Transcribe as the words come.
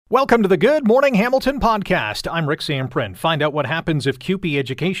Welcome to the Good Morning Hamilton podcast. I'm Rick Samprint. Find out what happens if CUPE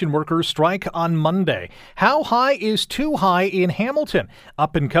education workers strike on Monday. How high is too high in Hamilton?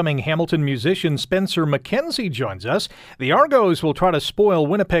 Up-and-coming Hamilton musician Spencer McKenzie joins us. The Argos will try to spoil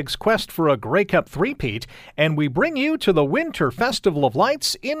Winnipeg's quest for a Grey Cup three-peat, and we bring you to the Winter Festival of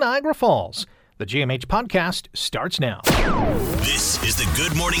Lights in Niagara Falls. The GMH podcast starts now. This is the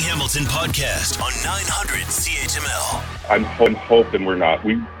Good Morning Hamilton podcast on 900 CHML. I'm hoping we're not.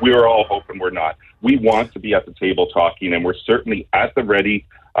 We're all hoping we're not. We want to be at the table talking, and we're certainly at the ready.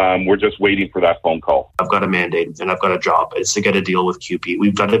 We're just waiting for that phone call. I've got a mandate and I've got a job. It's to get a deal with CUPE.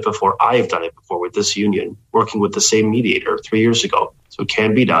 We've done it before. I have done it before with this union, working with the same mediator 3 years ago. So it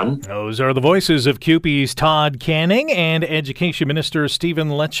can be done. Those are the voices of CUPE's Todd Canning and Education Minister Stephen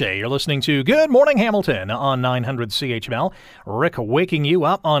Lecce. You're listening to Good Morning Hamilton on 900 CHML. Rick waking you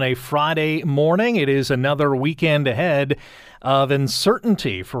up on a Friday morning. It is another weekend ahead of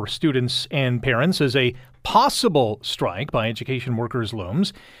uncertainty for students and parents as a possible strike by education workers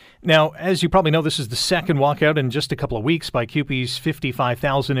looms. Now, as you probably know, this is the second walkout in just a couple of weeks by CUPE's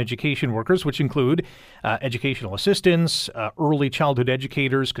 55,000 education workers, which include educational assistants, early childhood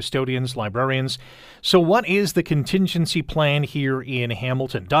educators, custodians, librarians. So what is the contingency plan here in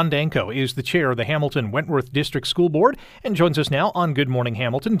Hamilton? Don Danko is the chair of the Hamilton Wentworth District School Board and joins us now on Good Morning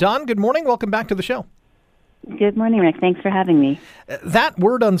Hamilton. Don, good morning. Welcome back to the show. Good morning, Rick. Thanks for having me. That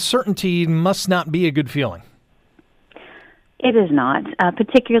word uncertainty must not be a good feeling. It is not,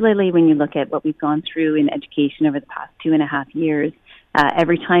 particularly when you look at what we've gone through in education over the past 2.5 years.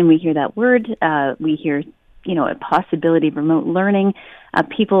 Every time we hear that word, we hear, a possibility of remote learning.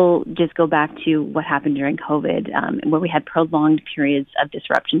 People just go back to what happened during COVID, where we had prolonged periods of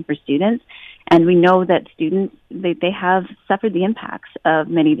disruption for students. And we know that students, they have suffered the impacts of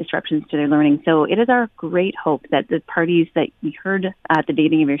many disruptions to their learning. So it is our great hope that the parties that we heard at the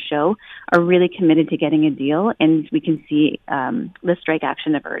beginning of your show are really committed to getting a deal, and we can see the strike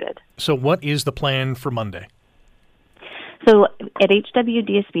action averted. So what is the plan for Monday? So at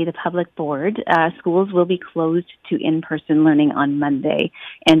HWDSB, the public board, schools will be closed to in-person learning on Monday,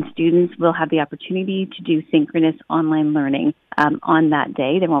 and students will have the opportunity to do synchronous online learning on that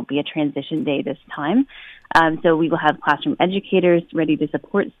day. There won't be a transition day this time. So we will have classroom educators ready to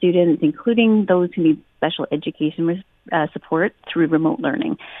support students, including those who need special education support through remote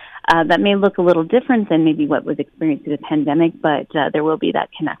learning. That may look a little different than maybe what was experienced through the pandemic, but there will be that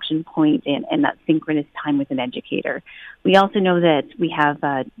connection point and that synchronous time with an educator. We also know that we have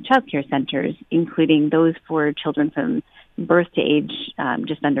child care centers, including those for children from birth to age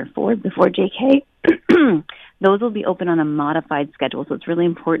just under 4, before JK. Those will be open on a modified schedule, so it's really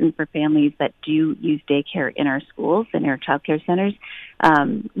important for families that do use daycare in our schools and our child care centers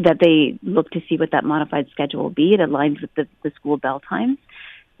that they look to see what that modified schedule will be. It aligns with the school bell times.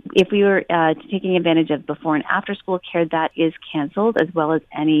 If we were taking advantage of before and after school care, that is canceled, as well as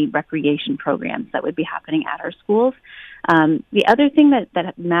any recreation programs that would be happening at our schools. The other thing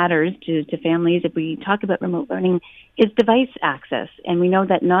that matters to families, if we talk about remote learning, is device access. And we know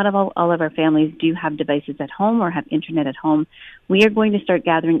that not all of our families do have devices at home or have internet at home. We are going to start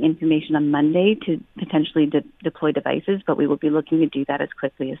gathering information on Monday to potentially deploy devices, but we will be looking to do that as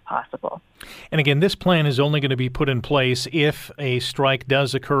quickly as possible. And again, this plan is only going to be put in place if a strike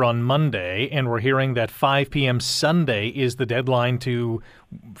does occur on Monday, and we're hearing that 5 p.m. Sunday is the deadline to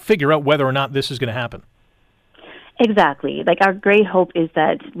figure out whether or not this is going to happen. Exactly. Like, our great hope is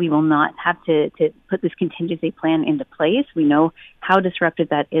that we will not have to put this contingency plan into place. We know how disruptive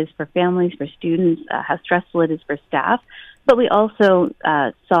that is for families, for students, how stressful it is for staff. But we also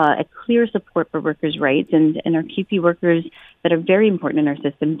saw a clear support for workers' rights, and our CUPE workers that are very important in our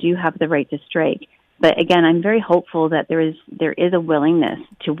system do have the right to strike. But again, I'm very hopeful that there is a willingness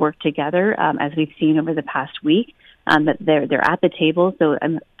to work together, as we've seen over the past week. That they're at the table, so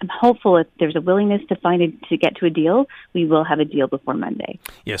I'm hopeful if there's a willingness to get to a deal, we will have a deal before Monday.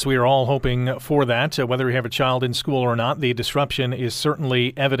 Yes, we are all hoping for that. Whether you have a child in school or not, the disruption is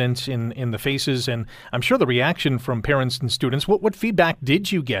certainly evident in the faces, and I'm sure the reaction from parents and students. What feedback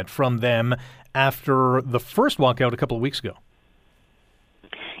did you get from them after the first walkout a couple of weeks ago?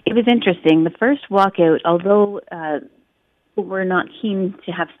 It was interesting. The first walkout, although we're not keen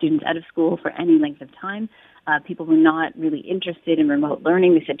to have students out of school for any length of time, people were not really interested in remote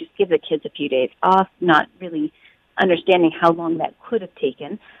learning. They said, just give the kids a few days off, not really understanding how long that could have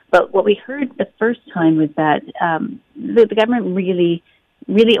taken. But what we heard the first time was that the government really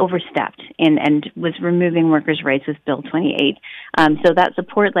really overstepped and was removing workers' rights with Bill 28. So that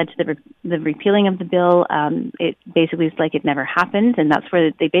support led to the repealing of the bill. It basically is like it never happened, and that's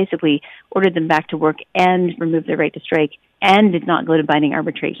where they basically ordered them back to work and removed their right to strike and did not go to binding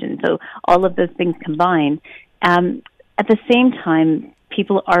arbitration. So all of those things combined. At the same time,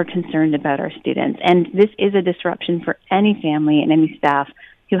 people are concerned about our students, and this is a disruption for any family and any staff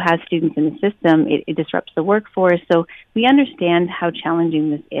who has students in the system. It disrupts the workforce. So we understand how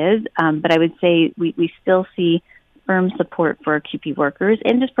challenging this is, but I would say we still see firm support for CUPE workers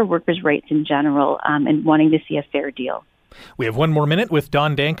and just for workers' rights in general, and wanting to see a fair deal. We have one more minute with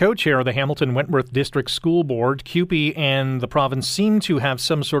Don Danko, chair of the Hamilton Wentworth District School Board. CUPE and the province seem to have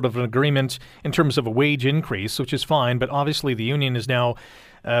some sort of an agreement in terms of a wage increase, which is fine, but obviously the union is now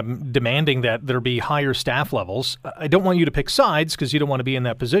demanding that there be higher staff levels. I don't want you to pick sides because you don't want to be in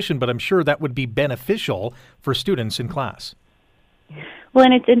that position, but I'm sure that would be beneficial for students in class. Well,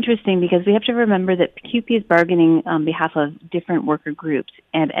 and it's interesting because we have to remember that CUPE is bargaining on behalf of different worker groups.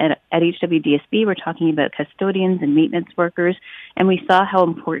 And at HWDSB, we're talking about custodians and maintenance workers. And we saw how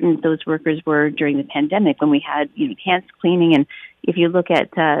important those workers were during the pandemic when we had enhanced cleaning. And if you look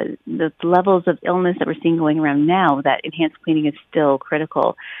at the levels of illness that we're seeing going around now, that enhanced cleaning is still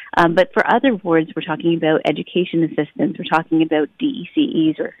critical. But for other wards, we're talking about education assistants. We're talking about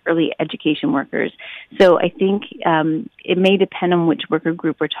DECEs or early education workers. So I think it may depend on which worker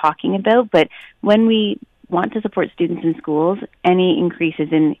group we're talking about. But when we want to support students in schools, any increases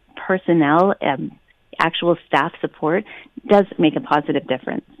in personnel, actual staff support, does make a positive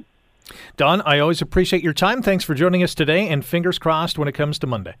difference. Don, I always appreciate your time. Thanks for joining us today, and fingers crossed when it comes to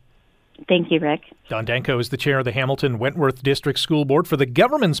Monday. Thank you, Rick. Don Danko is the chair of the Hamilton Wentworth District School Board. For the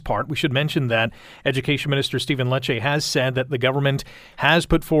government's part, we should mention that Education Minister Stephen Lecce has said that the government has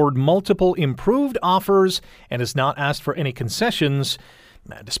put forward multiple improved offers and has not asked for any concessions.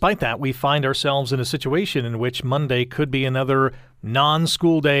 Despite that, we find ourselves in a situation in which Monday could be another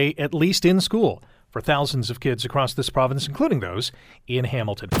non-school day, at least in school, for thousands of kids across this province, including those in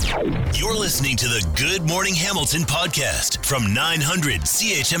Hamilton. You're listening to the Good Morning Hamilton podcast from 900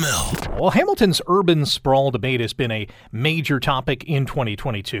 CHML. Well, Hamilton's urban sprawl debate has been a major topic in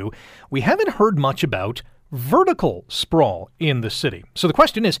 2022. We haven't heard much about vertical sprawl in the city. So the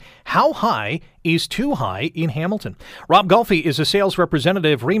question is, how high is too high in Hamilton? Rob Golfi is a sales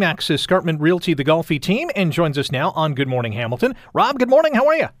representative, Remax Escarpment Realty, the Golfi team, and joins us now on Good Morning Hamilton. Rob, good morning. How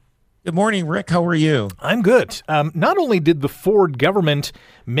are you? Good morning, Rick. How are you? I'm good. Not only did the Ford government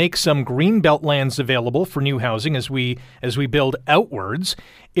make some greenbelt lands available for new housing as we build outwards,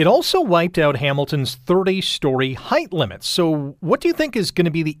 it also wiped out Hamilton's 30-story height limits. So what do you think is going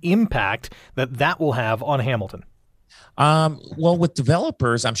to be the impact that will have on Hamilton? Well, with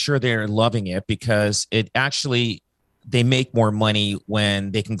developers, I'm sure they're loving it because it actually, they make more money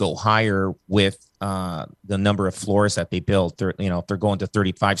when they can go higher with the number of floors that they build. If they're going to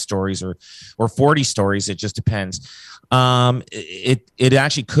 35 stories or 40 stories, it just depends. It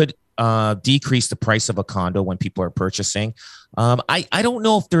actually could decrease the price of a condo when people are purchasing. I don't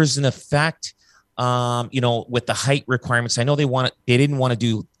know if there's an effect, with the height requirements. I know they didn't want to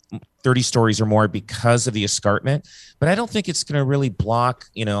do 30 stories or more because of the escarpment, but I don't think it's going to really block,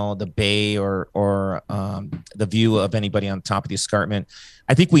 the bay or the view of anybody on top of the escarpment.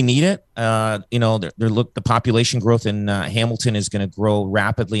 I think we need it. The population growth in Hamilton is going to grow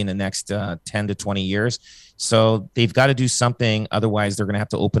rapidly in the next 10 to 20 years. So they've got to do something. Otherwise, they're going to have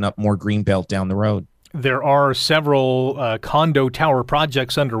to open up more greenbelt down the road. There are several condo tower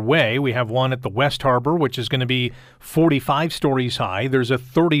projects underway. We have one at the West Harbor, which is going to be 45 stories high. There's a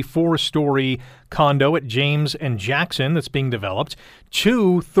 34-story condo at James and Jackson that's being developed.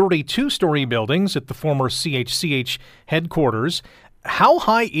 Two 32-story buildings at the former CHCH headquarters. How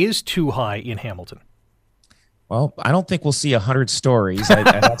high is too high in Hamilton? Well, I don't think we'll see 100 stories.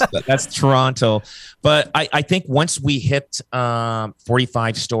 That's Toronto. But I think once we hit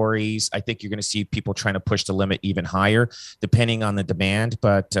 45 stories, I think you're going to see people trying to push the limit even higher, depending on the demand.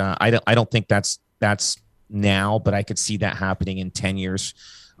 But I don't think that's now, but I could see that happening in 10 years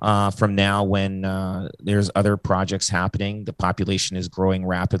from now when there's other projects happening. The population is growing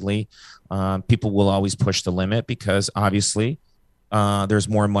rapidly. People will always push the limit because obviously there's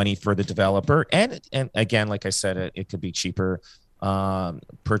more money for the developer. And again, like I said, it could be cheaper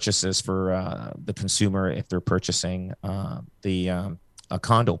purchases for the consumer if they're purchasing a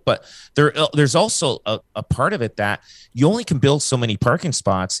condo. But there's also a part of it that you only can build so many parking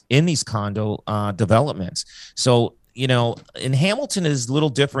spots in these condo developments. So in Hamilton is a little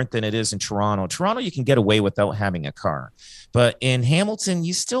different than it is in Toronto. Toronto, you can get away without having a car, but in Hamilton,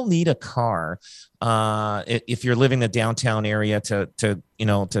 you still need a car if you're living in the downtown area to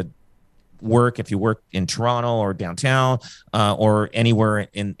work. If you work in Toronto or downtown or anywhere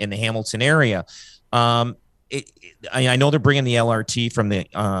in the Hamilton area. I know they're bringing the LRT from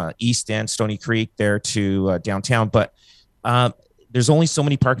the East End, Stony Creek, there to downtown, but there's only so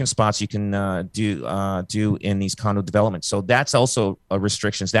many parking spots you can do in these condo developments. So that's also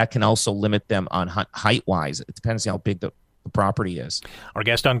restrictions that can also limit them on height wise. It depends on how big the property is. Our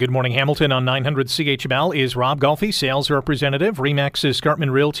guest on Good Morning Hamilton on 900 CHML is Rob Golfi, sales representative, RE/MAX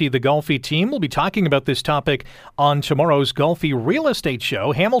Escarpment Realty, the Golfi team. We'll be talking about this topic on tomorrow's Golfi Real Estate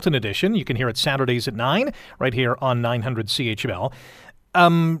Show, Hamilton edition. You can hear it Saturdays at 9 right here on 900 CHML.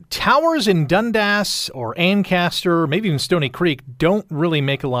 Towers in Dundas or Ancaster, maybe even Stony Creek, don't really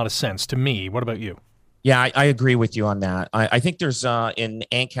make a lot of sense to me. What about you? Yeah, I agree with you on that. I think there's in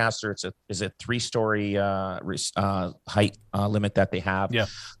Ancaster, it's a 3-story height limit that they have. Yeah.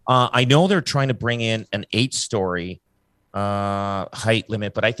 I know they're trying to bring in an 8-story height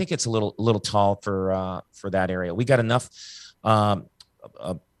limit, but I think it's a little tall for that area. We got enough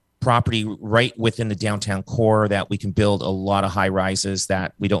property right within the downtown core that we can build a lot of high rises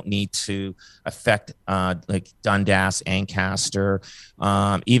that we don't need to affect like Dundas, Ancaster,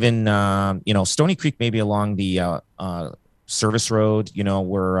 even Stony Creek, maybe along the service road,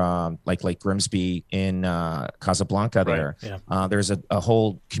 where like Grimsby in Casablanca there. Right. Yeah. There's a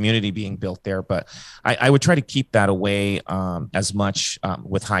whole community being built there, but I would try to keep that away as much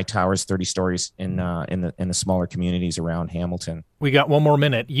with high towers, 30 stories in the smaller communities around Hamilton. We got one more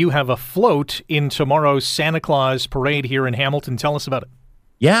minute. You have a float in tomorrow's Santa Claus parade here in Hamilton. Tell us about it.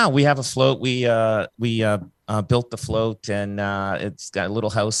 Yeah, we have a float. We built the float, and it's got a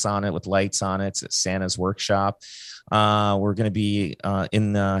little house on it with lights on it. It's at Santa's workshop. We're going to be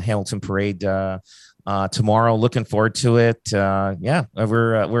in the Hamilton parade tomorrow. Looking forward to it.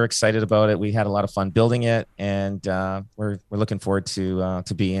 We're excited about it. We had a lot of fun building it, and we're looking forward to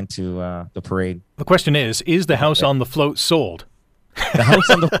be into the parade. The question is the house on the float sold? The house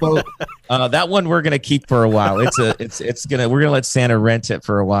on the float, that one we're gonna keep for a while. We're gonna let Santa rent it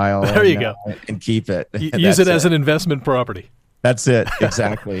for a while. There you go, and keep it. Use it as an investment property. That's it,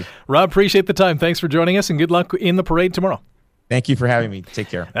 exactly. Rob, appreciate the time. Thanks for joining us, and good luck in the parade tomorrow. Thank you for having me. Take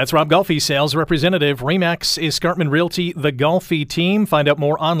care. That's Rob Golfi, sales representative, RE/MAX Escarpment Realty, the Golfi team. Find out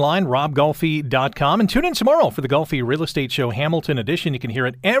more online, robgolfi.com. And tune in tomorrow for the Golfi Real Estate Show Hamilton edition. You can hear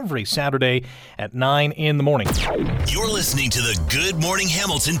it every Saturday at 9 in the morning. You're listening to the Good Morning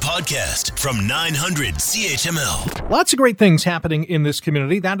Hamilton podcast from 900 CHML. Lots of great things happening in this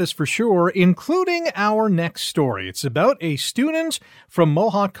community, that is for sure, including our next story. It's about a student from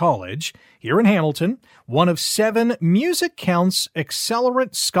Mohawk College here in Hamilton, one of 7 Music Counts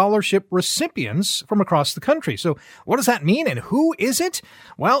Accelerate Scholarship recipients from across the country. So what does that mean, and who is it?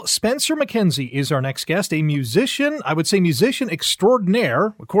 Well, Spencer McKenzie is our next guest, a musician, I would say musician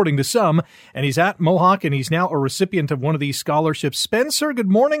extraordinaire, according to some, and he's at Mohawk, and he's now a recipient of one of these scholarships. Spencer, good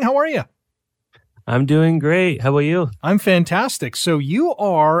morning. How are you? I'm doing great. How about you? I'm fantastic. So you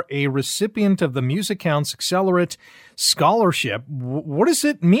are a recipient of the Music Counts Accelerate Scholarship. What does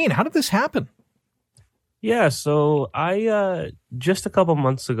it mean? How did this happen? Yeah, so I just a couple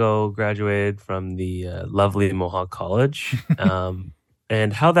months ago graduated from the lovely Mohawk College.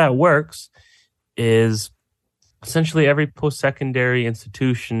 And how that works is essentially every post-secondary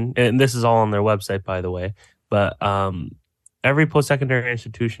institution, and this is all on their website, by the way, but every post-secondary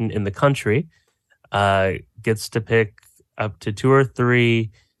institution in the country gets to pick up to 2 or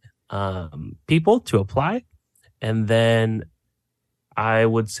 3 people to apply. And then I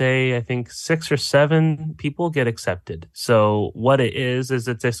would say, I think 6 or 7 people get accepted. So what it is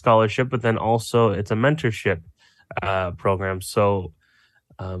it's a scholarship, but then also it's a mentorship program. So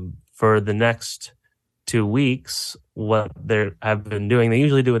for the next 2 weeks, what they have been doing, they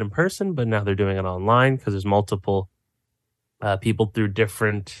usually do it in person, but now they're doing it online because there's multiple people through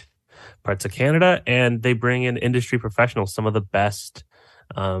different parts of Canada, and they bring in industry professionals, some of the best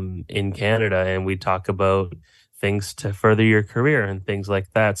in Canada, and we talk about things to further your career and things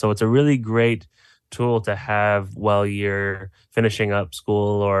like that. So it's a really great tool to have while you're finishing up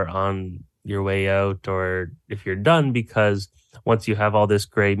school or on your way out, or if you're done, because once you have all this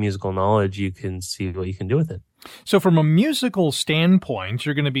great musical knowledge, you can see what you can do with it. So from a musical standpoint,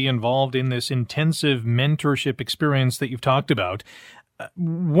 you're going to be involved in this intensive mentorship experience that you've talked about.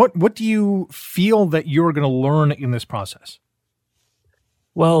 What do you feel that you're going to learn in this process?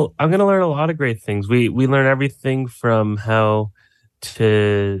 Well, I'm going to learn a lot of great things. We learn everything from how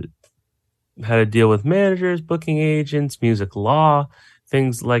to how to deal with managers, booking agents, music law,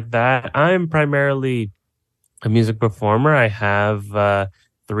 things like that. I'm primarily a music performer. I have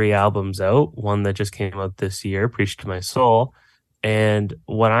 3 albums out, one that just came out this year, Preach to My Soul. And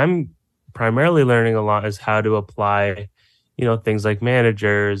what I'm primarily learning a lot is how to apply, things like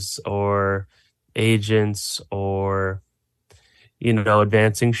managers or agents or,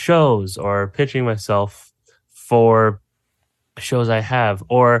 advancing shows or pitching myself for shows I have.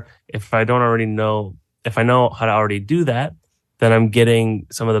 Or if I don't already know, if I know how to already do that, then I'm getting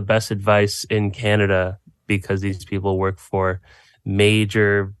some of the best advice in Canada because these people work for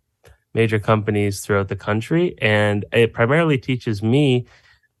major companies throughout the country. And it primarily teaches me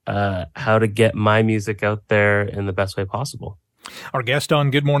how to get my music out there in the best way possible. Our guest on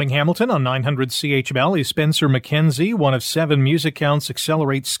Good Morning Hamilton on 900 CHML is Spencer McKenzie, one of 7 Music Counts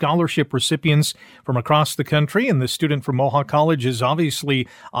Accelerate Scholarship recipients from across the country. And the student from Mohawk College is obviously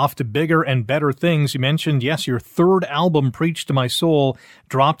off to bigger and better things. You mentioned, yes, your 3rd album, Preach to My Soul,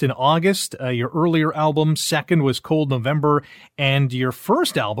 dropped in August. Your earlier album, second, was Cold November. And your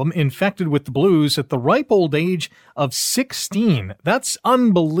first album, Infected with the Blues, at the ripe old age of 16. That's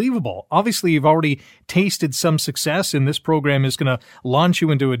unbelievable. Obviously, you've already tasted some success, and this program is going to launch you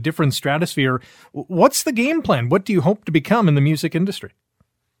into a different stratosphere. What's the game plan? What do you hope to become in the music industry?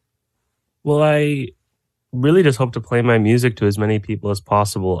 Well, I really just hope to play my music to as many people as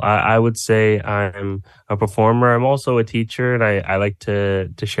possible. I would say I'm a performer. I'm also a teacher, and I like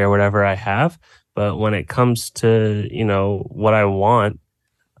to share whatever I have. But when it comes to, what I want,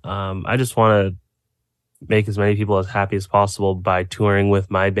 I just want to make as many people as happy as possible by touring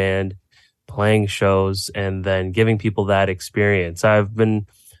with my band, playing shows, and then giving people that experience. I've been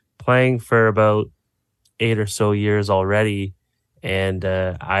playing for about 8 or so years already, and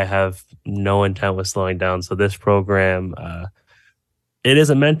I have no intent with slowing down. So this program, it is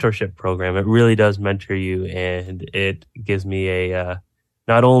a mentorship program. It really does mentor you, and it gives me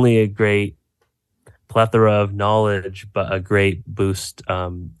not only a great plethora of knowledge, but a great boost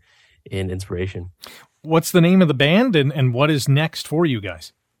in inspiration. What's the name of the band, and what is next for you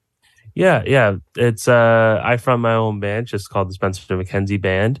guys? Yeah. It's I front my own band, just called the Spencer McKenzie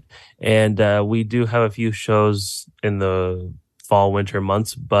Band, and we do have a few shows in the fall, winter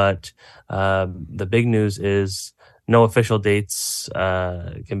months. But the big news is no official dates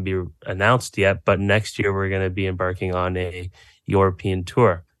can be announced yet. But next year we're going to be embarking on a European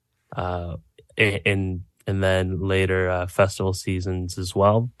tour, and then later festival seasons as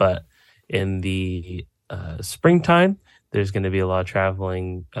well. But in the springtime, there's going to be a lot of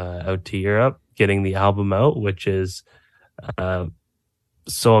traveling out to Europe, getting the album out, which is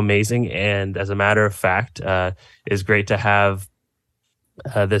so amazing. And as a matter of fact, is great to have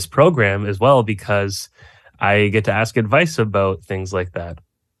this program as well, because I get to ask advice about things like that.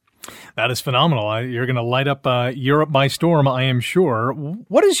 That is phenomenal. You're going to light up Europe by storm, I am sure.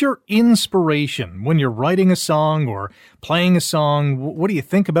 What is your inspiration when you're writing a song or playing a song? What do you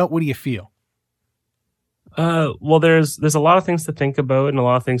think about? What do you feel? Well, there's a lot of things to think about and a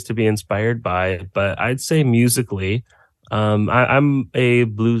lot of things to be inspired by, but I'd say musically, I'm a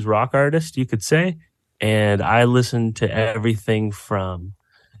blues rock artist, you could say, and I listen to everything from,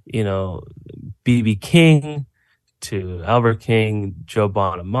 B.B. King to Albert King, Joe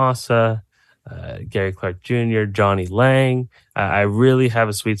Bonamassa, Gary Clark Jr., Johnny Lang. I really have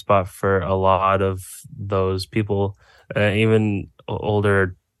a sweet spot for a lot of those people, even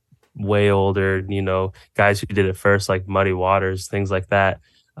older, way older, guys who did it first, like Muddy Waters, things like that.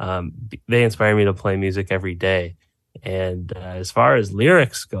 They inspire me to play music every day. And as far as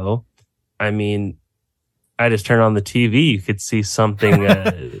lyrics go, I mean, I just turn on the TV. You could see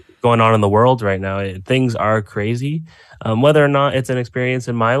something going on in the world right now. Things are crazy. Whether or not it's an experience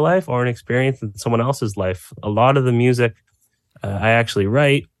in my life or an experience in someone else's life, a lot of the music I actually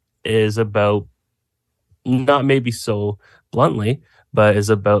write is about, not maybe so bluntly, but is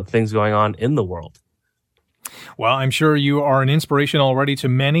about things going on in the world. Well, I'm sure you are an inspiration already to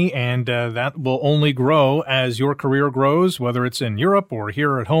many, and that will only grow as your career grows, whether it's in Europe or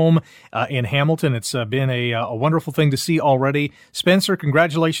here at home in Hamilton. It's been a wonderful thing to see already. Spencer,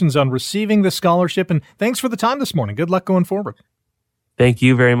 congratulations on receiving the scholarship, and thanks for the time this morning. Good luck going forward. Thank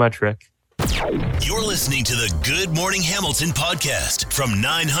you very much, Rick. You're listening to the Good Morning Hamilton podcast from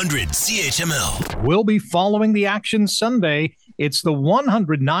 900 CHML. We'll be following the action Sunday. It's the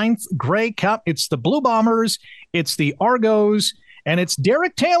 109th Grey Cup. It's the Blue Bombers. It's the Argos. And it's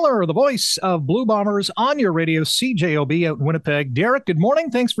Derek Taylor, the voice of Blue Bombers, on your radio, CJOB out in Winnipeg. Derek, good morning.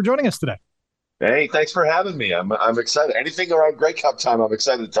 Thanks for joining us today. Hey, thanks for having me. I'm excited. Anything around Grey Cup time, I'm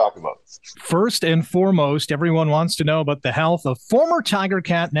excited to talk about. First and foremost, everyone wants to know about the health of former Tiger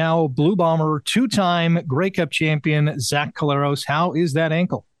Cat, now Blue Bomber, two-time Grey Cup champion Zach Collaros. How is that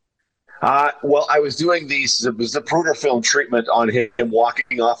ankle? Well, I was doing the Zapruder film treatment on him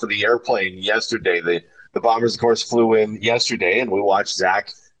walking off of the airplane yesterday. The Bombers, of course, flew in yesterday, and we watched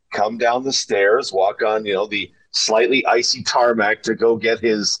Zach come down the stairs, walk on, the slightly icy tarmac to go get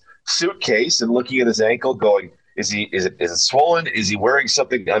his suitcase, and looking at his ankle, going, is it swollen? Is he wearing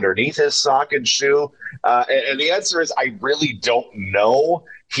something underneath his sock and shoe? And the answer is, I really don't know.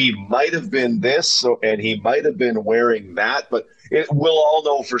 He might have been this, and he might have been wearing that, but we'll all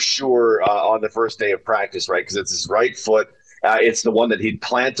know for sure on the first day of practice, right? Because it's his right foot. It's the one that he'd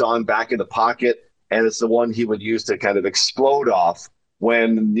plant on back in the pocket, and it's the one he would use to kind of explode off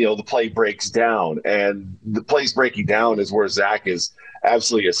when the play breaks down. And the play's breaking down is where Zach is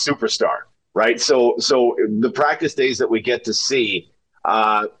absolutely a superstar, right? So the practice days that we get to see,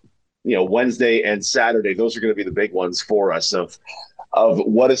 Wednesday and Saturday, those are going to be the big ones for us of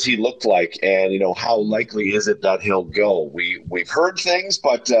what does he look like, and how likely is it that he'll go. We've heard things,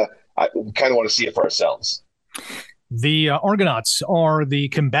 but I kind of want to see it for ourselves. The Argonauts are the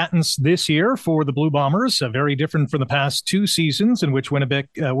combatants this year for the Blue Bombers, very different from the past two seasons in which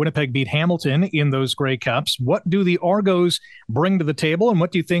Winnipeg beat Hamilton in those Grey Cups. What do the Argos bring to the table, and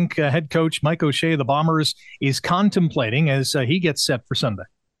what do you think head coach Mike O'Shea of the Bombers is contemplating as he gets set for Sunday?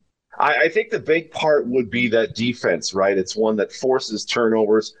 I think the big part would be that defense, right? It's one that forces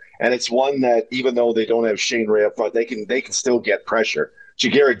turnovers, and it's one that, even though they don't have Shane Ray up front, they can still get pressure.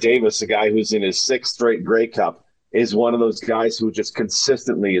 Jagarrett Davis, a guy who's in his sixth straight Grey Cup, is one of those guys who just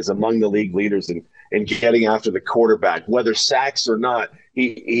consistently is among the league leaders in getting after the quarterback. Whether sacks or not,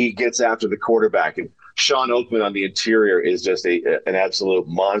 he gets after the quarterback. And Sean Oakman on the interior is just an absolute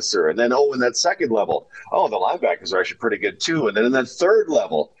monster. And then, in that second level, the linebackers are actually pretty good too. And then in that third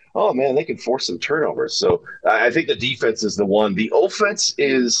level, oh, man, they can force some turnovers. So I think the defense is the one. The offense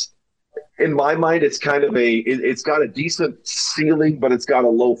is, in my mind, it's kind of it's got a decent ceiling, but it's got a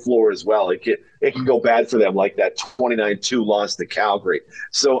low floor as well. It can go bad for them, like that 29-2 loss to Calgary.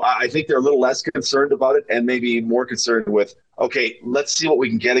 So I think they're a little less concerned about it, and maybe more concerned with, okay, let's see what we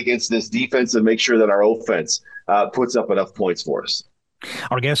can get against this defense and make sure that our offense puts up enough points for us.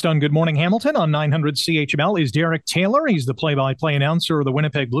 Our guest on Good Morning Hamilton on 900 CHML is Derek Taylor. He's the play-by-play announcer of the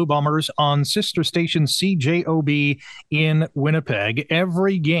Winnipeg Blue Bombers on sister station CJOB in Winnipeg.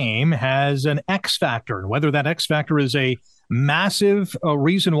 Every game has an X factor, and whether that X factor is a massive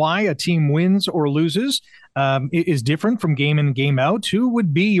reason why a team wins or loses is different from game in, game out. Who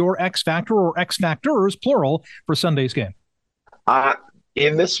would be your X factor, or X factors, plural, for Sunday's game?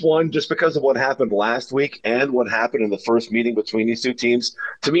 In this one, just because of what happened last week and what happened in the first meeting between these two teams,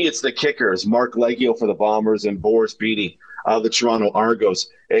 to me, it's the kickers, Mark Leggio for the Bombers and Boris Beatty of the Toronto Argos.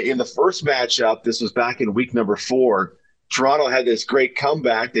 In the first matchup, this was back in week number 4, Toronto had this great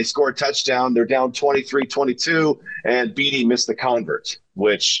comeback. They scored a touchdown. They're down 23-22, and Beatty missed the convert,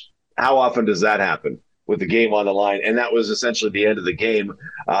 which, how often does that happen with the game on the line? And that was essentially the end of the game.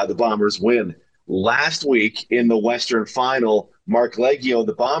 The Bombers win. Last week in the Western Final, Mark Leggio,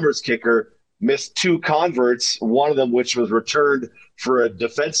 the Bombers kicker, missed 2 converts, one of them which was returned for a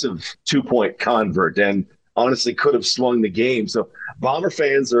defensive 2-point convert, and honestly could have swung the game. So Bomber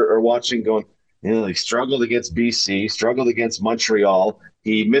fans are watching going, he struggled against BC, struggled against Montreal.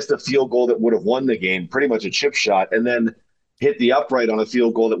 He missed a field goal that would have won the game, pretty much a chip shot, and then hit the upright on a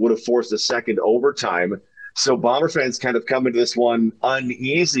field goal that would have forced a second overtime. So Bomber fans kind of come into this one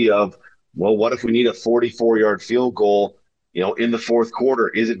uneasy of, well, what if we need a 44-yard field goal, in the fourth quarter?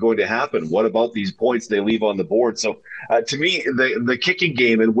 Is it going to happen? What about these points they leave on the board? So to me, the kicking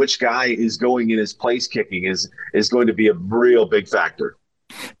game and which guy is going in his place kicking is going to be a real big factor.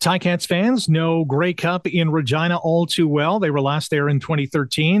 Ticats fans know Grey Cup in Regina all too well. They were last there in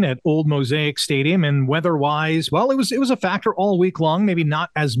 2013 at Old Mosaic Stadium, and weather-wise, well, it was a factor all week long, maybe not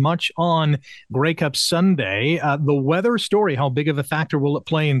as much on Grey Cup Sunday. The weather story, how big of a factor will it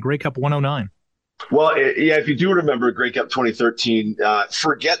play in Grey Cup 109? Well, yeah, if you do remember Grey Cup 2013,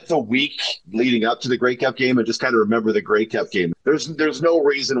 forget the week leading up to the Grey Cup game and just kind of remember the Grey Cup game. There's no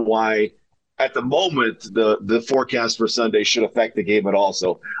reason why at the moment the forecast for Sunday should affect the game at all.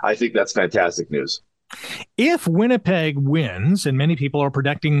 So I think that's fantastic news. If Winnipeg wins, and many people are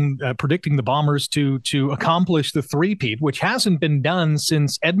predicting the Bombers to accomplish the three-peat, which hasn't been done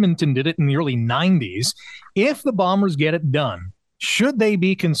since Edmonton did it in the early 90s, if the Bombers get it done, should they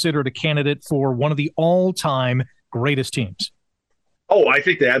be considered a candidate for one of the all-time greatest teams? Oh, I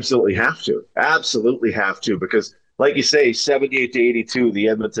think they absolutely have to. Absolutely have to, because like you say, 78-82, the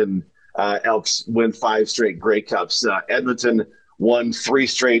Edmonton Elks win 5 straight Grey Cups. Edmonton won 3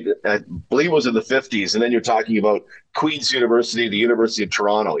 straight, I believe it was in the 50s. And then you're talking about Queen's University, the University of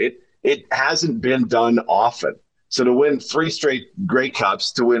Toronto. It hasn't been done often. So to win 3 straight Grey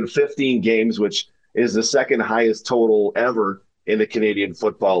Cups, to win 15 games, which is the second highest total ever in the Canadian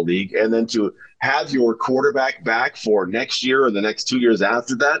Football League, and then to have your quarterback back for next year or the next 2 years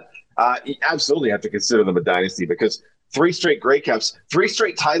after that, you absolutely have to consider them a dynasty, because 3 straight Grey Cups, 3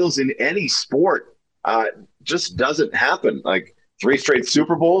 straight titles in any sport just doesn't happen. Like 3 straight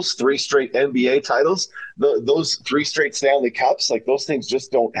Super Bowls, 3 straight NBA titles, those 3 straight Stanley Cups, like those things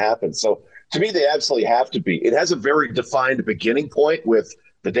just don't happen. So to me, they absolutely have to be. It has a very defined beginning point with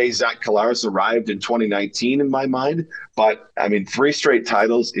the day Zach Collaros arrived in 2019 in my mind. But, I mean, 3 straight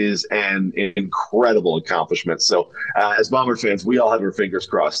titles is an incredible accomplishment. So as Bomber fans, we all have our fingers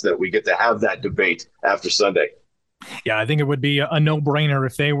crossed that we get to have that debate after Sunday. Yeah, I think it would be a no-brainer.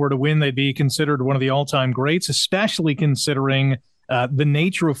 If they were to win, they'd be considered one of the all-time greats, especially considering the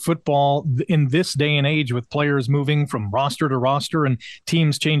nature of football in this day and age, with players moving from roster to roster and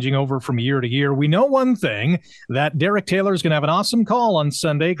teams changing over from year to year. We know one thing, that Derek Taylor is going to have an awesome call on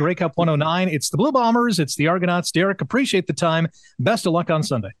Sunday. Grey Cup 109. It's the Blue Bombers. It's the Argonauts. Derek, appreciate the time. Best of luck on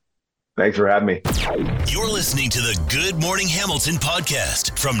Sunday. Thanks for having me. You're listening to the Good Morning Hamilton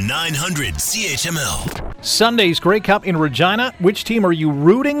podcast from 900 CHML. Sunday's Grey Cup in Regina. Which team are you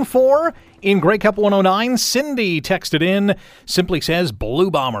rooting for in Grey Cup 109? Cindy texted in, simply says Blue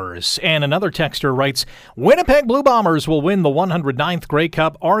Bombers. And another texter writes, Winnipeg Blue Bombers will win the 109th Grey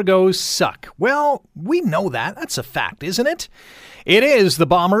Cup. Argos suck. Well, we know that. That's a fact, isn't it? It is the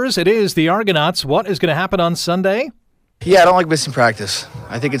Bombers. It is the Argonauts. What is going to happen on Sunday? Yeah, I don't like missing practice.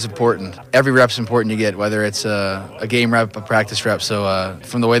 I think it's important. Every rep's important you get, whether it's a game rep, a practice rep. So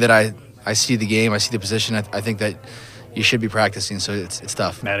from the way that I see the game, I see the position, I think that you should be practicing, so it's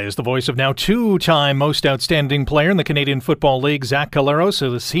tough. That is the voice of now 2-time most outstanding player in the Canadian Football League, Zach Collaros,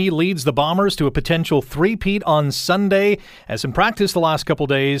 as he leads the Bombers to a potential three-peat on Sunday, as in practice the last couple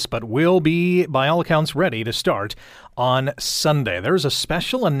days, but will be, by all accounts, ready to start on Sunday. There's a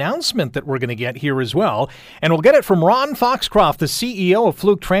special announcement that we're going to get here as well, and we'll get it from Ron Foxcroft, the CEO of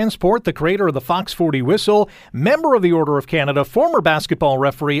Fluke Transport, the creator of the Fox 40 whistle, member of the Order of Canada, former basketball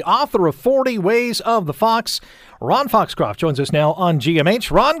referee, author of 40 Ways of the Fox. Ron Foxcroft joins us now on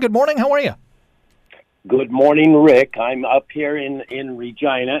GMH. Ron, good morning. How are you? Good morning, Rick. I'm up here in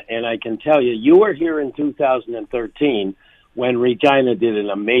Regina, and I can tell you, you were here in 2013 when Regina did an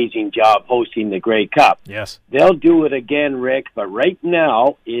amazing job hosting the Grey Cup. Yes. They'll do it again, Rick, but right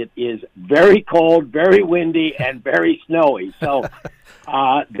now it is very cold, very windy, and very snowy. So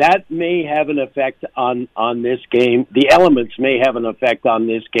that may have an effect on this game. The elements may have an effect on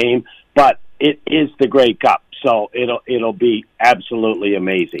this game, but it is the Grey Cup. So it'll be absolutely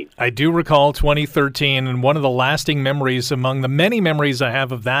amazing. I do recall 2013, and one of the lasting memories among the many memories I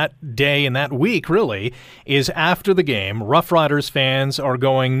have of that day and that week, really, is after the game, Rough Riders fans are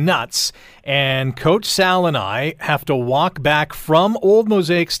going nuts, and Coach Sal and I have to walk back from Old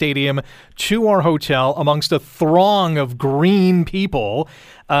Mosaic Stadium to our hotel amongst a throng of green people,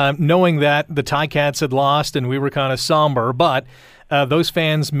 knowing that the Ticats had lost and we were kind of somber, but those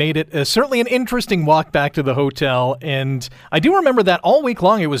fans made it certainly an interesting walk back to the hotel. And I do remember that all week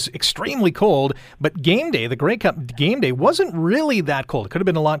long it was extremely cold, but game day, the Grey Cup game day, wasn't really that cold. It could have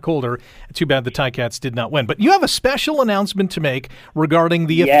been a lot colder. Too bad the Ticats did not win. But you have a special announcement to make regarding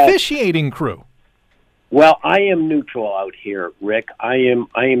the officiating crew. Well, I am neutral out here, Rick. I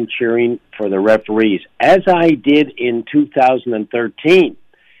am cheering for the referees, as I did in 2013.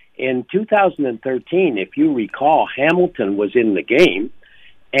 In 2013, if you recall, Hamilton was in the game,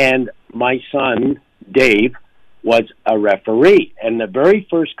 and my son, Dave, was a referee. And the very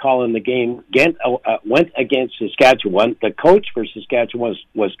first call in the game went against Saskatchewan. The coach for Saskatchewan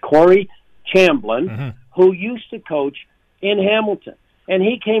was Corey Chamblin, who used to coach in Hamilton. And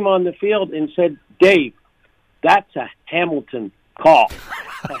he came on the field and said, Dave, that's a Hamilton call.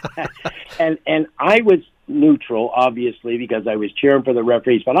 and I was neutral, obviously, because I was cheering for the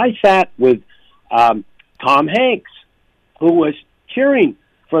referees, but I sat with Tom Hanks, who was cheering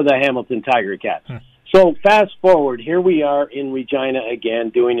for the Hamilton Tiger Cats. So fast forward, here we are in Regina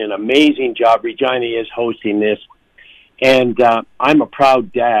again, doing an amazing job. Regina is hosting this, and I'm a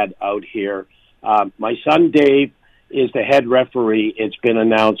proud dad out here. My son Dave is the head referee. It's been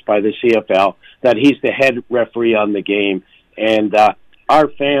announced by the CFL that he's the head referee on the game, and our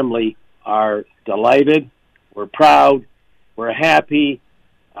family are delighted. We're proud. We're happy.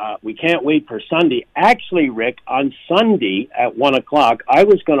 We can't wait for Sunday. Actually, Rick, on Sunday at 1 o'clock, I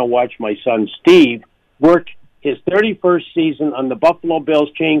was going to watch my son Steve work his 31st season on the Buffalo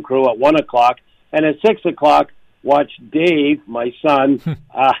Bills chain crew at 1 o'clock. And at 6 o'clock, watch Dave, my son,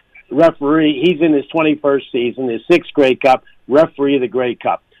 referee. He's in his 21st season, his 6th Grey Cup, referee of the Grey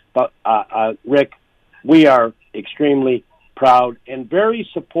Cup. But, Rick, we are extremely proud and very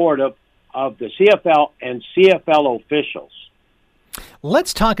supportive of the CFL and CFL officials.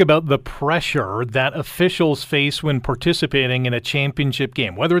 Let's talk about the pressure that officials face when participating in a championship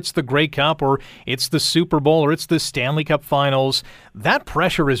game, whether it's the Grey Cup or it's the Super Bowl or it's the Stanley Cup Finals. That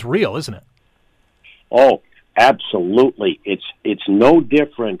pressure is real, isn't it? Oh, absolutely. It's no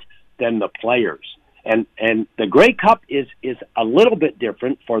different than the players. And the Grey Cup is a little bit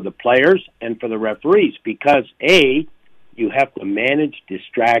different for the players and for the referees because, A, you have to manage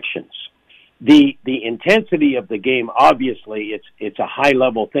distractions. The intensity of the game, obviously, it's a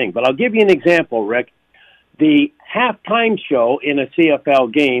high-level thing. But I'll give you an example, Rick. The halftime show in a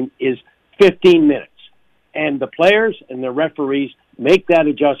CFL game is 15 minutes. And the players and the referees make that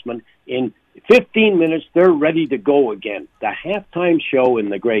adjustment. In 15 minutes, they're ready to go again. The halftime show in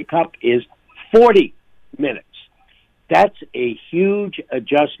the Grey Cup is 40 minutes. That's a huge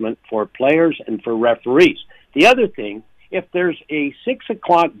adjustment for players and for referees. The other thing, if there's a 6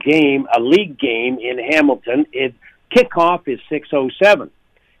 o'clock game, a league game in Hamilton, kickoff is 6:07.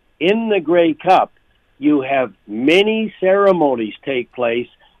 In the Grey Cup, you have many ceremonies take place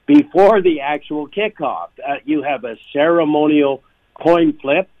before the actual kickoff. You have a ceremonial coin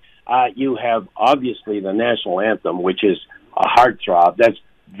flip. You have, obviously, the national anthem, which is a heartthrob. That's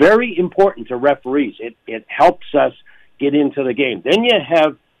very important to referees. It helps us get into the game. Then you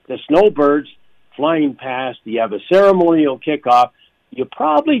have the snowbirds flying past. You have a ceremonial kickoff. You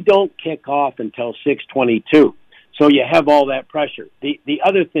probably don't kick off until 6:22. So you have all that pressure. The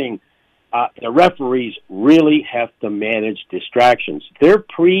other thing, the referees really have to manage distractions. Their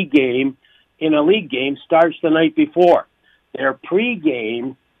pregame in a league game starts the night before. Their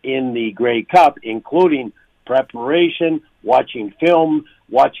pregame in the Grey Cup, including preparation, watching film,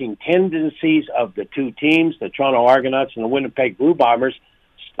 watching tendencies of the two teams, the Toronto Argonauts and the Winnipeg Blue Bombers,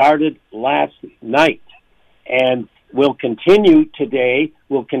 started last night and will continue today,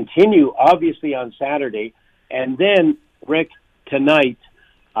 will continue obviously on Saturday. And then, Rick, tonight,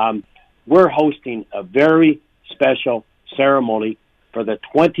 we're hosting a very special ceremony for the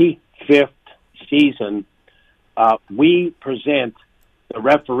 25th season. We present the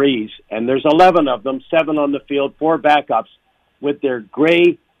referees, and there's 11 of them, 7 on the field, 4 backups, with their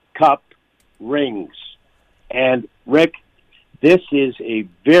Grey Cup rings. And, Rick, this is a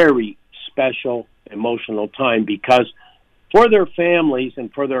very special, emotional time because for their families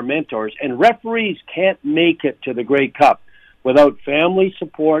and for their mentors, and referees can't make it to the Grey Cup without family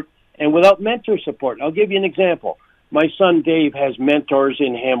support and without mentor support. I'll give you an example. My son Dave has mentors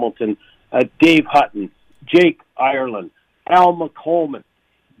in Hamilton, Dave Hutton, Jake Ireland, Al McColman.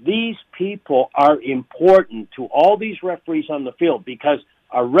 These people are important to all these referees on the field because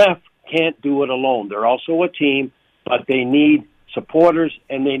a ref can't do it alone. They're also a team, but they need supporters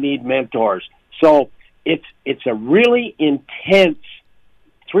and they need mentors. So it's a really intense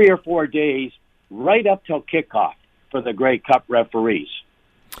 3 or 4 days right up till kickoff for the Grey Cup referees.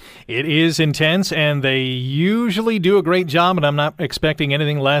 It is intense, and they usually do a great job, and I'm not expecting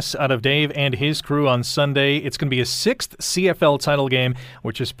anything less out of Dave and his crew on Sunday. It's going to be a 6th CFL title game,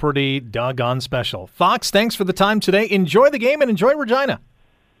 which is pretty doggone special. Fox, thanks for the time today. Enjoy the game and enjoy Regina.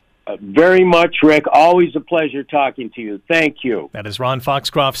 Very much, Rick. Always a pleasure talking to you. Thank you. That is Ron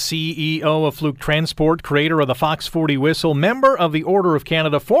Foxcroft, CEO of Fluke Transport, creator of the Fox 40 whistle, member of the Order of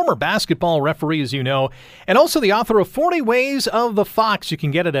Canada, former basketball referee, as you know, and also the author of 40 Ways of the Fox. You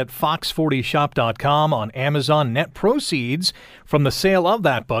can get it at fox40shop.com on Amazon. Net proceeds from the sale of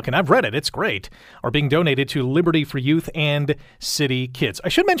that book, and I've read it, it's great, are being donated to Liberty for Youth and City Kids. I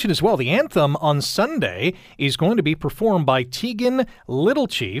should mention as well, the anthem on Sunday is going to be performed by Tegan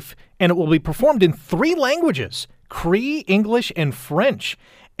Littlechief, and it will be performed in 3 languages, Cree, English, and French.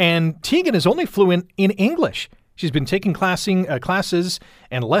 And Tegan is only fluent in English. She's been taking classes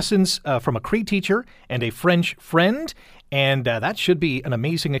and lessons from a Cree teacher and a French friend, and that should be an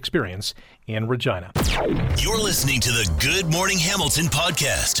amazing experience in Regina. You're listening to the Good Morning Hamilton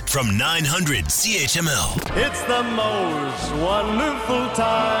podcast from 900 CHML. It's the most wonderful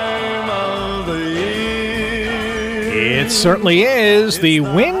time of the year. It certainly is. The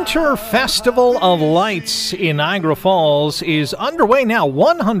Winter Festival of Lights in Niagara Falls is underway now.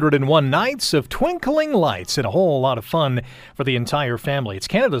 101 nights of twinkling lights and a whole lot of fun for the entire family. It's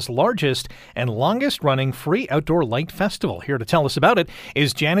Canada's largest and longest-running free outdoor light festival. Here to tell us about it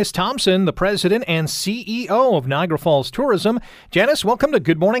is Janice Thompson, the president and CEO of Niagara Falls Tourism. Janice, welcome to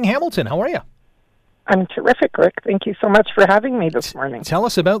Good Morning Hamilton. How are you? I'm terrific, Rick. Thank you so much for having me this morning. Tell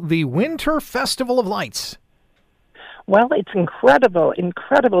us about the Winter Festival of Lights. Well, it's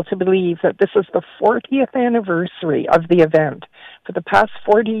incredible to believe that this is the 40th anniversary of the event. For the past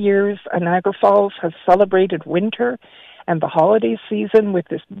 40 years, Niagara Falls has celebrated winter and the holiday season with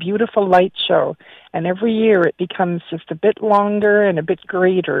this beautiful light show. And every year it becomes just a bit longer and a bit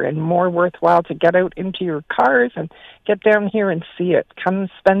greater and more worthwhile to get out into your cars and get down here and see it. Come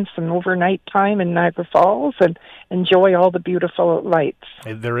spend some overnight time in Niagara Falls and enjoy all the beautiful lights.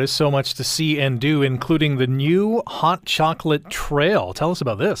 There is so much to see and do, including the new Hot Chocolate Trail. Tell us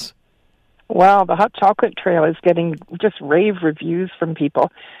about this. Well, the Hot Chocolate Trail is getting just rave reviews from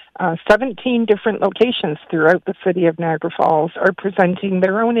people. 17 different locations throughout the city of Niagara Falls are presenting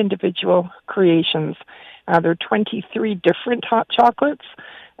their own individual creations. There are 23 different hot chocolates,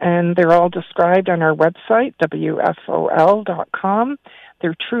 and they're all described on our website, WFOL.com.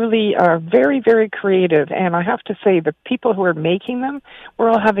 They're truly very, very creative, and I have to say the people who are making them,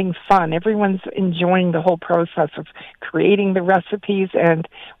 we're all having fun. Everyone's enjoying the whole process of creating the recipes and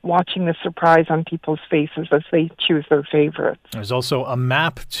watching the surprise on people's faces as they choose their favorites. There's also a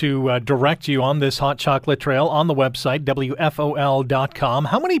map to direct you on this Hot Chocolate Trail on the website, WFOL.com.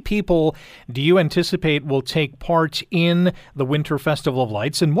 How many people do you anticipate will take part in the Winter Festival of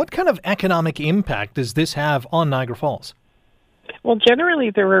Lights, and what kind of economic impact does this have on Niagara Falls? Well,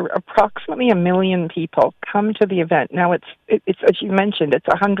 generally, there are approximately 1 million people come to the event. Now, it's as you mentioned, it's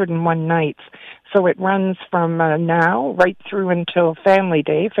 101 nights. So it runs from now right through until Family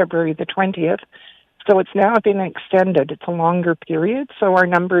Day, February the 20th. So it's now been extended. It's a longer period, so our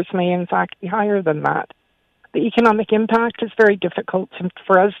numbers may, in fact, be higher than that. The economic impact is very difficult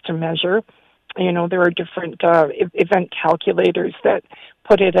for us to measure. You know, there are different event calculators that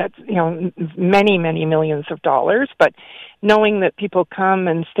put it at, many, many millions of dollars. But knowing that people come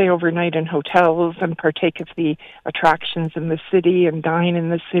and stay overnight in hotels and partake of the attractions in the city and dine in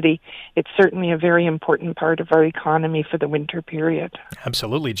the city, it's certainly a very important part of our economy for the winter period.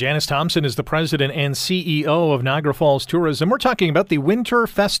 Absolutely. Janice Thompson is the president and CEO of Niagara Falls Tourism. We're talking about the Winter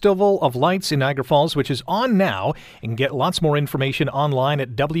Festival of Lights in Niagara Falls, which is on now. You can get lots more information online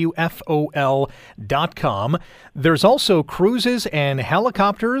at WFOL.com. There's also cruises and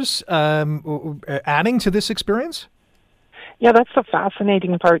helicopters adding to this experience? Yeah, that's the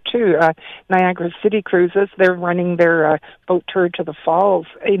fascinating part, too. Niagara City Cruises, they're running their boat tour to the falls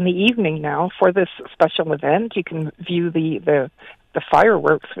in the evening now for this special event. You can view the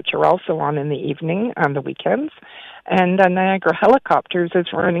fireworks, which are also on in the evening on the weekends. And Niagara Helicopters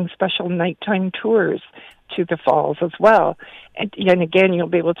is running special nighttime tours to the falls as well. And again, you'll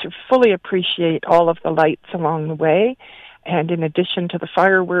be able to fully appreciate all of the lights along the way. And in addition to the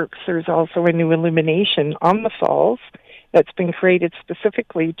fireworks, there's also a new illumination on the falls that's been created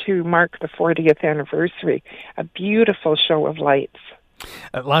specifically to mark the 40th anniversary. A beautiful show of lights.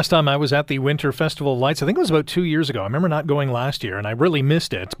 Last time I was at the Winter Festival of Lights, I think it was about 2 years ago. I remember not going last year, and I really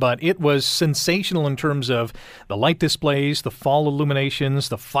missed it. But it was sensational in terms of the light displays, the fall illuminations,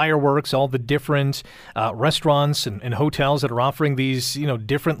 the fireworks, all the different restaurants and hotels that are offering these,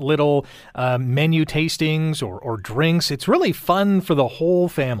 different little menu tastings or drinks. It's really fun for the whole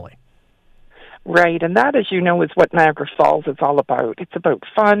family. Right, and that, as you know, is what Niagara Falls is all about. It's about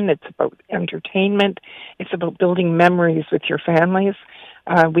fun, it's about entertainment, it's about building memories with your families.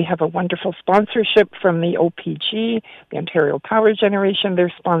 We have a wonderful sponsorship from the OPG, the Ontario Power Generation.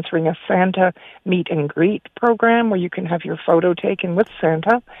 They're sponsoring a Santa meet and greet program where you can have your photo taken with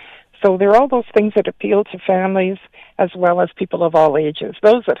Santa. So there are all those things that appeal to families as well as people of all ages.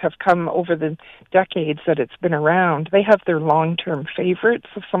 Those that have come over the decades that it's been around, they have their long-term favorites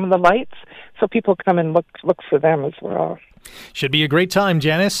of some of the lights, so people come and look for them as well. Should be a great time,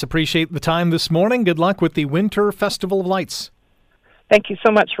 Janice. Appreciate the time this morning. Good luck with the Winter Festival of Lights. Thank you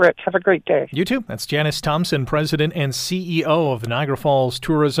so much, Rick. Have a great day. You too. That's Janice Thompson, President and CEO of the Niagara Falls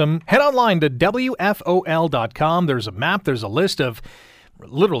Tourism. Head online to WFOL.com. There's a map. There's a list of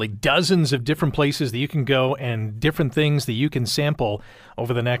literally dozens of different places that you can go and different things that you can sample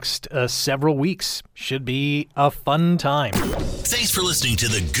over the next several weeks. Should be a fun time. Thanks for listening to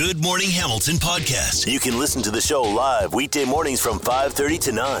the Good Morning Hamilton podcast. You can listen to the show live weekday mornings from 5:30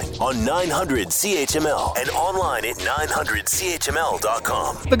 to 9 on 900 CHML and online at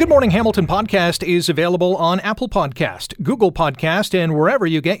 900CHML.com. The Good Morning Hamilton podcast is available on Apple Podcast, Google Podcast, and wherever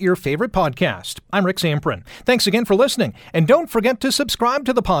you get your favorite podcast. I'm Rick Zamprin. Thanks again for listening, and don't forget to subscribe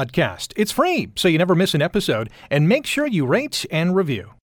to the podcast. It's free, so you never miss an episode, and make sure you rate and review.